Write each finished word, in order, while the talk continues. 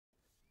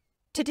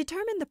To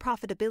determine the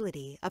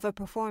profitability of a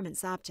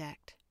performance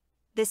object,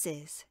 this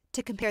is,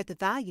 to compare the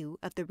value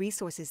of the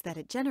resources that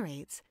it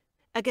generates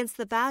against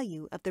the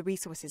value of the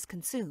resources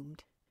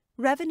consumed,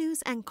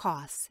 revenues and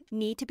costs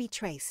need to be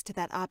traced to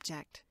that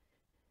object.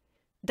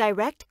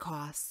 Direct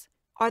costs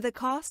are the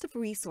cost of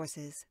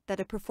resources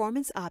that a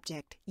performance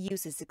object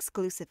uses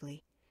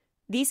exclusively.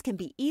 These can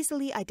be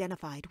easily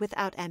identified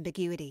without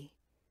ambiguity.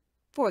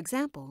 For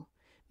example,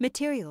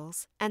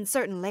 materials and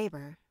certain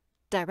labor,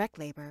 direct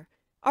labor,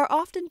 are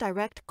often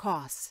direct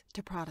costs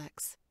to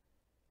products.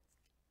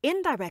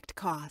 Indirect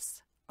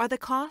costs are the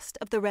cost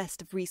of the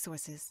rest of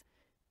resources,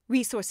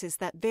 resources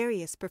that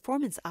various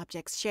performance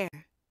objects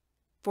share.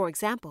 For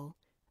example,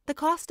 the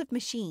cost of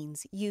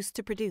machines used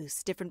to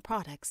produce different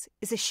products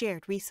is a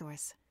shared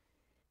resource.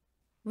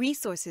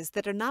 Resources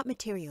that are not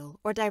material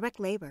or direct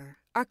labor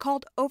are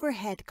called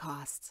overhead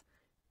costs.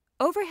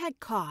 Overhead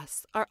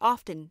costs are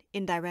often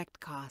indirect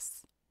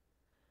costs.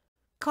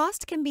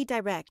 Cost can be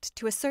direct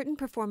to a certain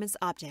performance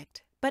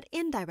object, but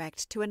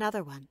indirect to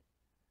another one.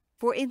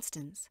 For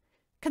instance,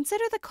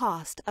 consider the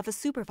cost of a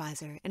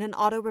supervisor in an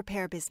auto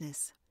repair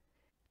business.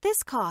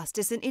 This cost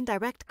is an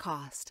indirect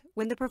cost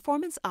when the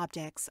performance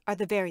objects are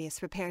the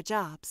various repair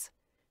jobs.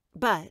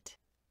 But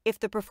if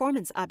the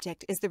performance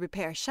object is the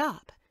repair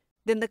shop,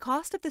 then the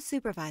cost of the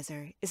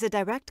supervisor is a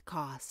direct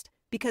cost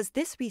because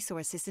this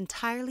resource is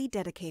entirely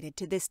dedicated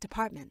to this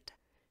department.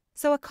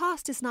 So a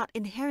cost is not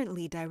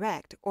inherently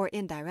direct or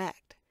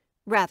indirect.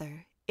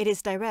 Rather, it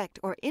is direct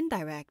or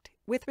indirect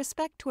with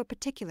respect to a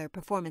particular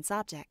performance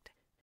object.